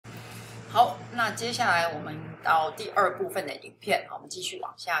那接下来我们到第二部分的影片，我们继续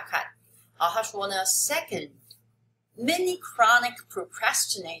往下看。好，他说呢 ，Second, many chronic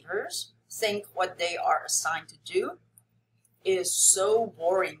procrastinators think what they are assigned to do is so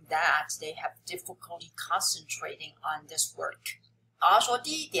boring that they have difficulty concentrating on this work。好，他说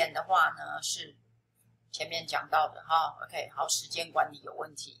第一点的话呢是前面讲到的哈 ，OK， 好，时间管理有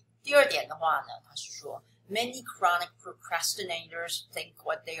问题。第二点的话呢，他是说 many chronic procrastinators think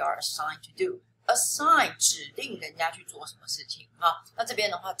what they are assigned to do。assign 指定人家去做什么事情哈，那这边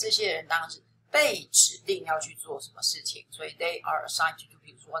的话，这些人当然是被指定要去做什么事情，所以 they are assigned to do。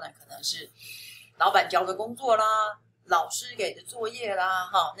比如说呢，可能是老板交的工作啦，老师给的作业啦，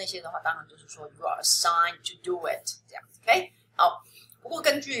哈，那些的话，当然就是说 you are assigned to do it 这样子 ，OK？ 好，不过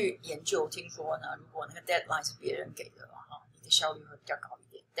根据研究，听说呢，如果那个 deadline 是别人给的哈，你的效率会比较高一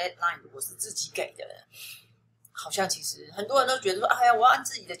点。deadline 如果是自己给的，好像其实很多人都觉得说，哎呀，我要按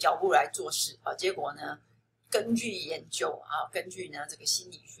自己的脚步来做事啊。结果呢，根据研究啊，根据呢这个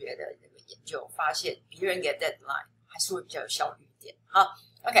心理学的这个研究，发现别人给 deadline 还是会比较有效率一点。好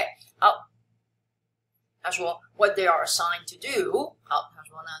 ，OK， 好。他说 ，What they are assigned to do， 好，他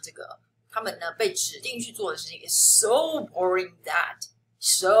说呢，这个他们呢被指定去做的事情 is so boring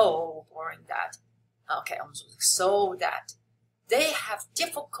that，so boring that，OK， 我们说 so that they have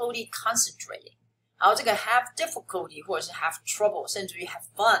difficulty concentrating。好，这个 have difficulty 或者是 have trouble， 甚至于 have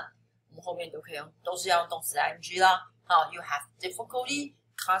fun， 我们后面都可以用，都是要用动词 ing 啦。好 ，you have difficulty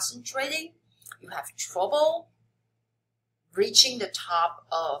concentrating， you have trouble reaching the top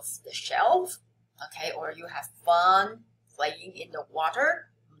of the shelf，OK， or you have fun playing in the water，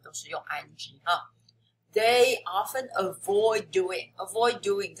 我们都是用 ing 哈。They often avoid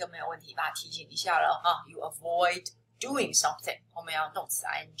doing 这没有问题，把它提醒一下了哈。You avoid doing something， 后面要用动词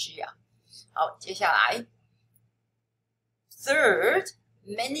ing 啊。好，接下来 ，Third,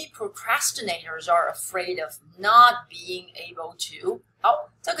 many procrastinators are afraid of not being able to。好，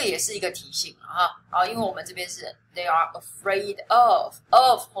这个也是一个提醒啊。好，因为我们这边是 they are afraid of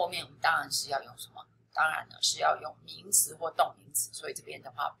后面我们当然是要用什么？当然呢是要用名词或动名词，所以这边的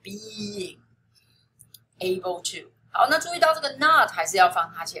话 being able to。好，那注意到这个 not 还是要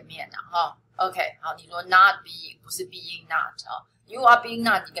放它前面的哈。OK， 好，你说 not being 不是 being not 啊。You are being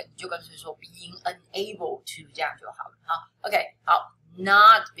not， 你就干脆说 being unable to， 这样就好了。好 ，OK， 好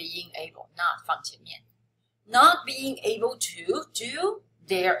 ，not being able，not 放前面 ，not being able to do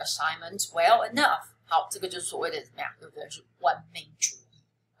their assignments well enough。好，这个就是所谓的怎么样？有的人是完美主义。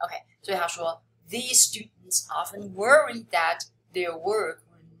OK， 所以他说 ，These students often worry that their work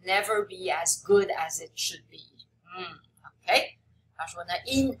will never be as good as it should be。OK， 他说呢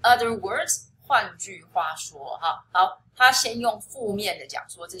 ，In other words。换句话说，哈，好，他先用负面的讲，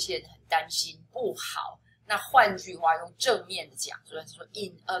说这些人很担心不好。那换句话用正面的讲，所以说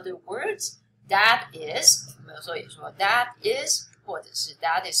in other words, that is， 我们有时候也说 that is， 或者是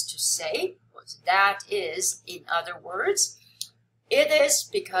that is to say， 或者是 that is in other words, it is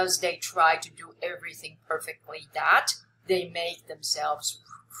because they try to do everything perfectly that they make themselves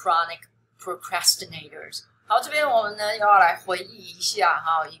chronic procrastinators。好，这边我们呢要来回忆一下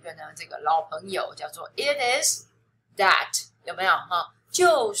哈，一个呢这个老朋友叫做 it is that， 有没有哈？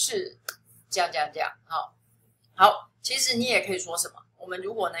就是这样好，好，其实你也可以说什么？我们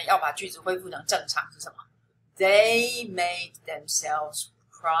如果呢要把句子恢复成正常是什么 ？They make themselves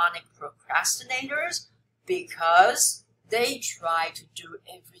chronic procrastinators because they try to do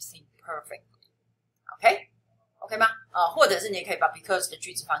everything perfectly。OK 吗？或者是你也可以把 because 的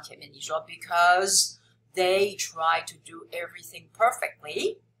句子放前面，你说 because。They try to do everything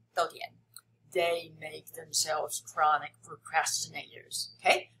perfectly， 逗点 They make themselves chronic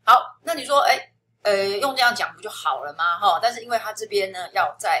procrastinators。OK， 好，那你说，用这样讲不就好了吗？哈，但是因为他这边呢，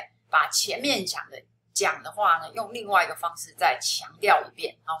要再把前面讲的话呢，用另外一个方式再强调一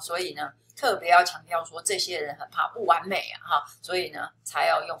遍，好，所以呢，特别要强调说这些人很怕不完美啊，哈，所以呢，才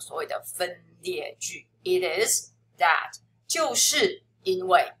要用所谓的分裂句。It is that， 就是因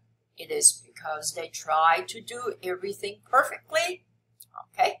为。It is because they try to do everything perfectly.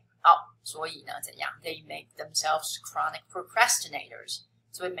 OK， 好，所以呢，怎样 ？They make themselves chronic procrastinators，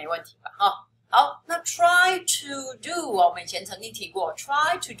 所以没问题吧？哈，好，那 try to do， 我们以前曾经提过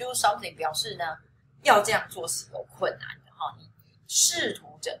 ，try to do something 表示呢，要这样做是有困难的哈，你试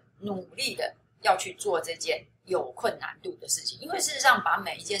图着努力的要去做这件有困难度的事情，因为事实上把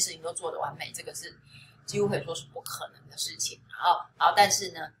每一件事情都做得完美，这个是几乎可以说是不可能的事情。好，但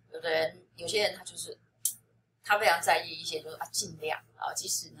是呢。有些人他就是他非常在意一些，就是尽量啊，即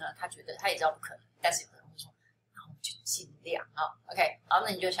使呢他觉得他也知道不可能，但是有人会说，那我们就尽量啊 ，OK， 好，那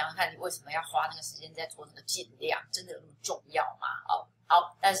你就想想看，你为什么要花那个时间在做那个尽量？真的有那么重要吗？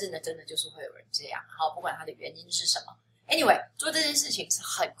好，但是呢，真的就是会有人这样，好，不管他的原因是什么。Anyway， 做这件事情是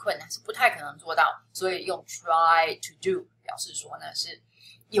很困难，是不太可能做到，所以用 try to do 表示说呢是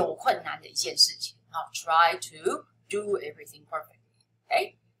有困难的一件事情。好 ，try to do everything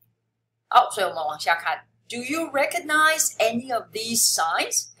perfectly。OK， 好，所以我们往下看。Do you recognize any of these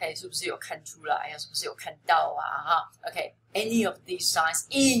signs？ OK， 是不是有看出来呀？是不是有看到啊？哈 ，OK，any of these signs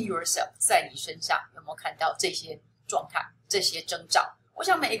in yourself， 在你身上有没有看到这些状态、这些征兆？我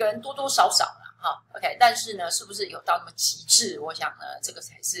想每一个人多多少少啦，哈 ，OK， 但是呢，是不是有到那么极致？我想呢，这个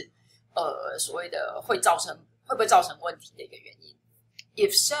才是所谓的会不会造成问题的一个原因。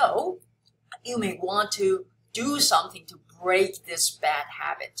If so, you may want to do something to break this bad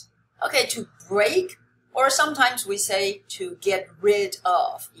habit. Okay, to break, or sometimes we say to get rid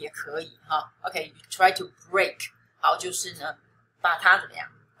of 也可以哈。Okay, you try to break， 好，就是呢，把它怎么样？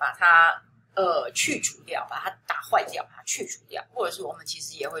把它去除掉，把它打坏掉，把它去除掉，或者是我们其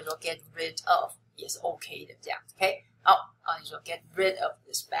实也会说 get rid of 也是 OK 的这样 ，OK？ 好，你说 get rid of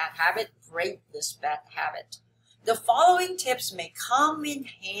this bad habit, break this bad habit. The following tips may come in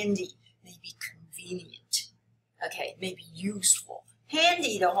handy, may be convenient, OK, may be useful.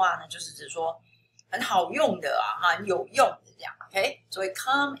 Handy 的话呢，就是指说很好用的啊，很有用的这样 ，OK？ 所以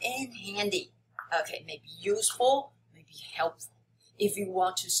come in handy, OK, may be useful, may be helpful.If you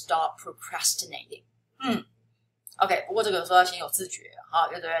want to stop procrastinating， OK， 不过这个有时候要先有自觉哈，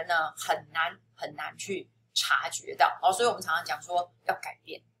有的人呢很难去察觉到，好，所以我们常常讲说要改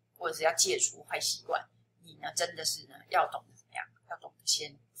变或者是要戒除坏习惯，你呢真的是呢要懂得怎么样，要懂得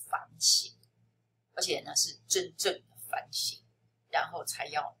先反省，而且呢是真正的反省，然后才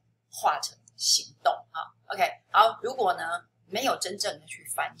要化成行动哈。OK， 好，如果呢没有真正的去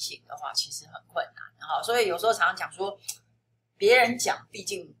反省的话，其实很困难哈，所以有时候常常讲说。别人讲，毕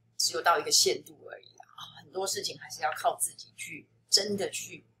竟只有到一个限度而已啊，很多事情还是要靠自己去真的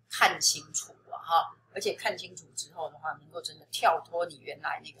去看清楚啊哈，而且看清楚之后的话，能够真的跳脱你原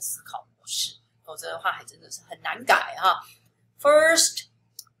来那个思考模式，否则的话还真的是很难改哈。First,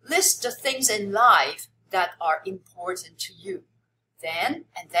 list the things in life that are important to you. Then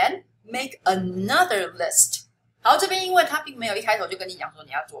make another list. 好，这边因为他并没有一开头就跟你讲说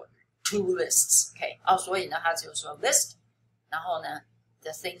你要做 two lists， OK， 所以呢，他只有说 list。然后呢 ，the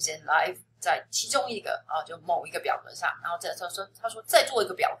things in life 在其中一个就某一个表格上，然后他说再做一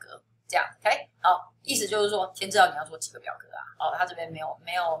个表格，这样 ，OK， 好，意思就是说，先知道你要做几个表格啊，他这边没有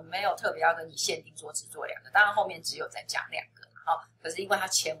特别要跟你限定说只做2个，当然后面只有再加2个，好，可是因为他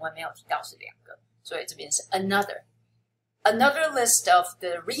前文没有提到是2个，所以这边是 another list of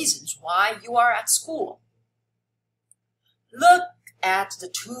the reasons why you are at school. Look at the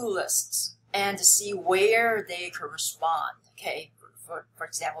two lists and see where they correspond.Okay, for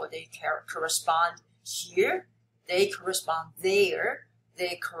example, they correspond here, they correspond there,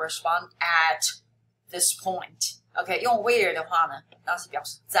 they correspond at this point. OK， 用 where 的话呢，那是表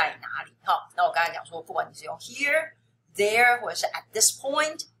示在哪里。好，那我刚才讲说，不管你是用 here, there， 或者是 at this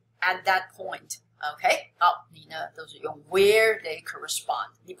point, at that point。OK， 好，你呢都是用 where they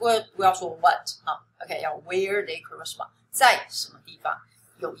correspond， 你不要说 what 哈。OK， 要 where they correspond， 在什么地方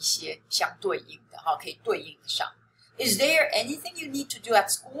有一些相对应的哈，可以对应得上。Is there anything you need to do at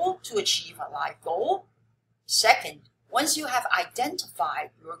school to achieve a life goal? Second, once you have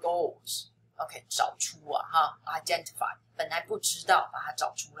identified your goals, OK， 找出identify， 本来不知道，把它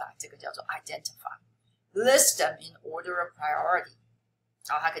找出来，这个叫做 identify. List them in order of priority.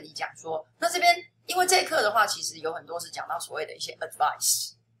 然后他跟你讲说，那这边因为这一课的话，其实有很多是讲到所谓的一些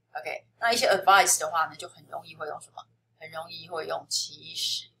advice，OK， 那一些 advice 的话呢，就很容易会用什么？很容易会用祈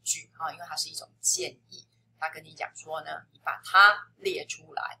使句因为它是一种建议。他跟你讲说呢，你把它列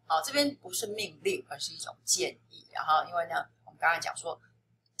出来，这边不是命令，而是一种建议。然后，因为呢，我们刚才讲说，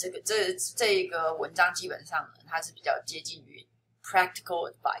这个文章基本上呢，它是比较接近于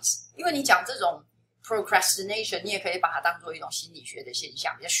practical advice。因为你讲这种 procrastination， 你也可以把它当做一种心理学的现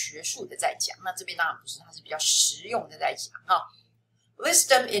象，比较学术的在讲。那这边当然不是，它是比较实用的在讲哈。List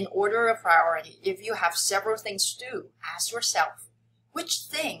them in order of priority. If you have several things to do, ask yourself, which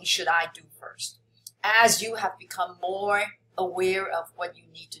thing should I do first?As you have become more aware of what you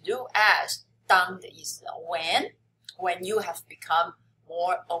need to do, as 当的意思 when you have become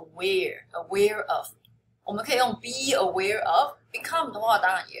more aware of， 我们可以用 be aware of， become 的话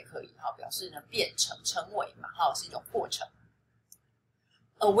当然也可以表示呢变成成为嘛是一种过程。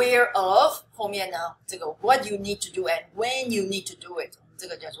Aware of 后面呢这个 what you need to do and when you need to do it， 这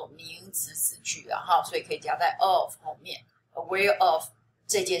个叫做名词词句所以可以加在 of 后面 aware of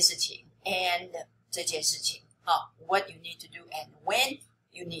这件事情 and这件事情what you need to do and when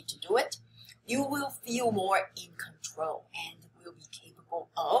you need to do it, you will feel more in control and will be capable capable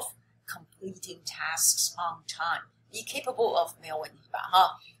of completing tasks on time. Be capable of 没有问题吧？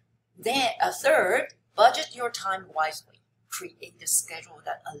哈。Then a third, budget your time wisely. Create a schedule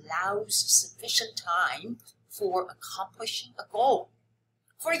that allows sufficient time for accomplishing a goal.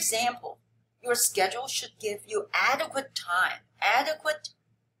 For example, your schedule should give you adequate time. Adequate,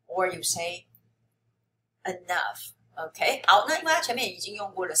 or you say enough. OK， 好，那因为它前面已经用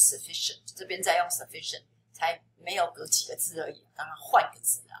过了 sufficient， 这边再用 sufficient， 才没有隔几个字而已，当然换个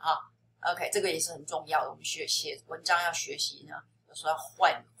字了啊。OK， 这个也是很重要的，我们写文章要学习呢，有时候要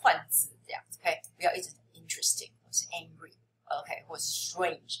换字这样子 ，OK， 不要一直 interesting 或是 angry，OK， 或是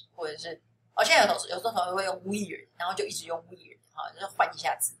strange， 或者是现在有时候同学会用 weird， 然后就一直用 weird， 哈，就是换一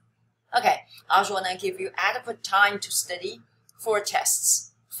下字。OK， 然后说呢 ，give you adequate time to study for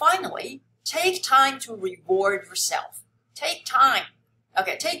tests. Finally, take time to reward yourself. Take time.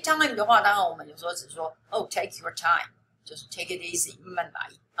 OK，take time 的话，当然我们有时候只说take your time， 就是 take it easy， 慢慢来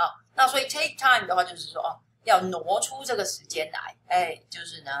啊。那所以 take time 的话，就是说要挪出这个时间来，就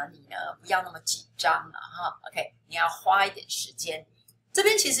是呢，你呢不要那么紧张了哈。OK， 你要花一点时间。这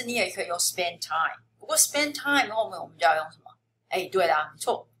边其实你也可以用 spend time， 不过 spend time 后面我们就要用什么？对啦，没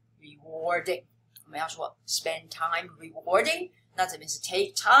错 ，rewarding。我们要说 spend time rewarding， 那这边是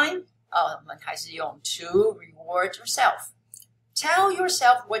take time， 我们还是用 to reward yourself。Tell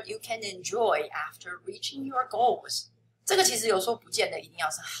yourself what you can enjoy after reaching your goals。这个其实有时候不见得一定要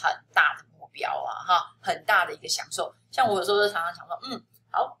是很大的目标啊，哈，很大的一个享受。像我有时候就常常想说，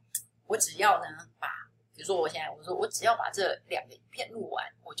好，我只要呢比如说我只要把这2个影片录完，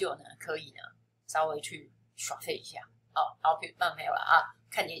我就呢可以呢稍微去耍废一下，好，没有了啊，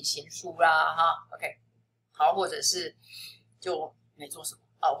看点闲书啦，哈 ，OK， 好，或者是就没做什么，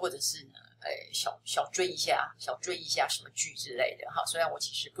或者是呢，小追一下什么剧之类的，哈，虽然我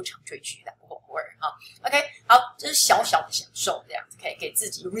其实不常追剧的，不过偶尔哈 ，OK， 好，这是小小的享受，这样子可以给自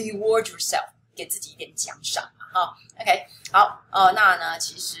己 reward yourself， 给自己一点奖赏嘛，哈 ，OK， 好，那呢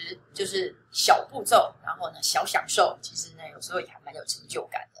其实就是小步骤，然后呢小享受，其实呢有时候也还蛮有成就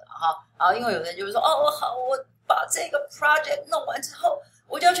感的，哈，好，因为有的人就是说，好，我把这个 project 弄完之后，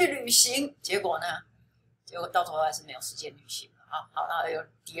我就要去旅行，结果到头来是没有时间旅行了。好，然后又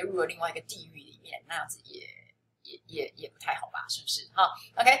跌入了另外一个地狱里面，那样子也不太好吧？是不是？哈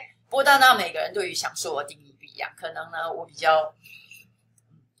 ，OK。不过当然每个人对于享受的定义不一样，可能呢我比较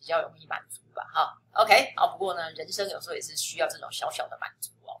容易满足吧，哈 ，OK。好，不过呢人生有时候也是需要这种小小的满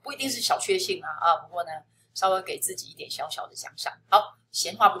足不一定是小确幸啊，不过呢稍微给自己一点小小的奖赏。好，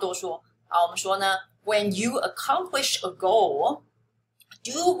闲话不多说，好，我们说呢 ，When you accomplish a goal,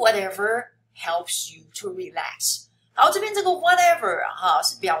 do whatever helps you to relax。好，这边这个 whatever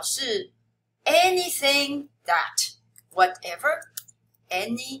是表示 anything that whatever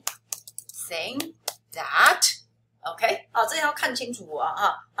anything that OK 好，这要看清楚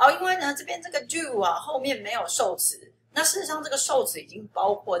好，因为呢这边这个 do 后面没有受词，那事实上这个受词已经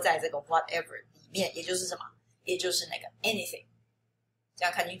包括在这个 whatever 里面，也就是什么？也就是那个 anything， 这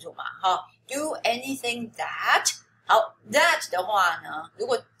样看清楚嘛do anything that 好 that 的话呢，如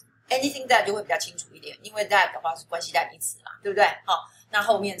果anything that 就会比较清楚一点，因为 that 的话是关系代名词嘛，对不对？好，那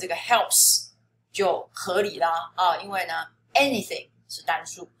后面这个 helps 就合理啦因为呢 anything 是单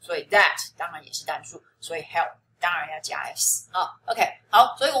数，所以 that 当然也是单数，所以 help 当然要加 s OK，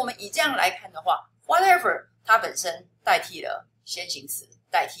 好，所以我们以这样来看的话 ，whatever 它本身代替了先行词，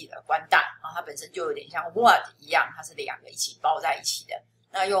代替了关代它本身就有点像 what 一样，它是2个一起包在一起的。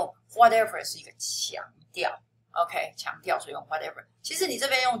那用 whatever 是一个强调。OK， 强调，所以用 whatever。其实你这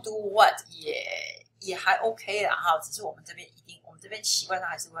边用 do what 也还 OK 啦只是我们这边习惯上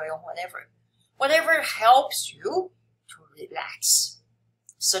还是会用 whatever。Whatever helps you to relax,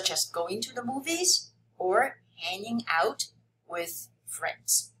 such as going to the movies or hanging out with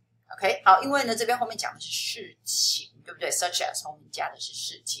friends. OK， 好，因为呢这边后面讲的是事情，对不对 ？Such as 后面加的是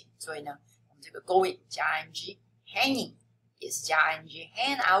事情，所以呢我们这个 going 加 ing，hanging 也是加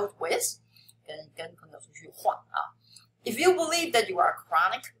ing，hang out with。跟朋友出去晃If you believe that you are a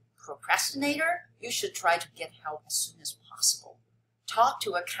chronic procrastinator, you should try to get help as soon as possible. Talk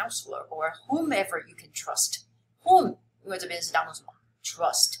to a counselor or whomever you can trust. Whom 因为这边是当做什么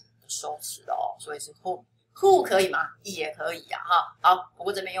trust 的受词所以是 who 可以吗？也可以好，不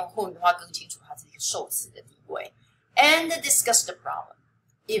过这边用 whom 的话更清楚它是一个受词的地位。And discuss the problem.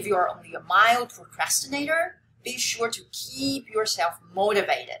 If you are only a mild procrastinator, be sure to keep yourself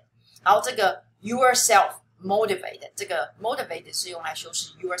motivated.然后这个 yourself motivated， 这个 motivated 是用来修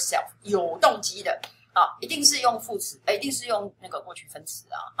饰 yourself 有动机的一定是用副词，一定是用那个过去分词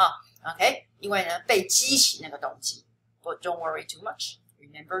OK， 因为呢被激起那个动机。But don't worry too much.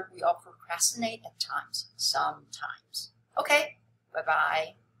 Remember, we all procrastinate at times, sometimes. OK，拜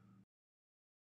拜。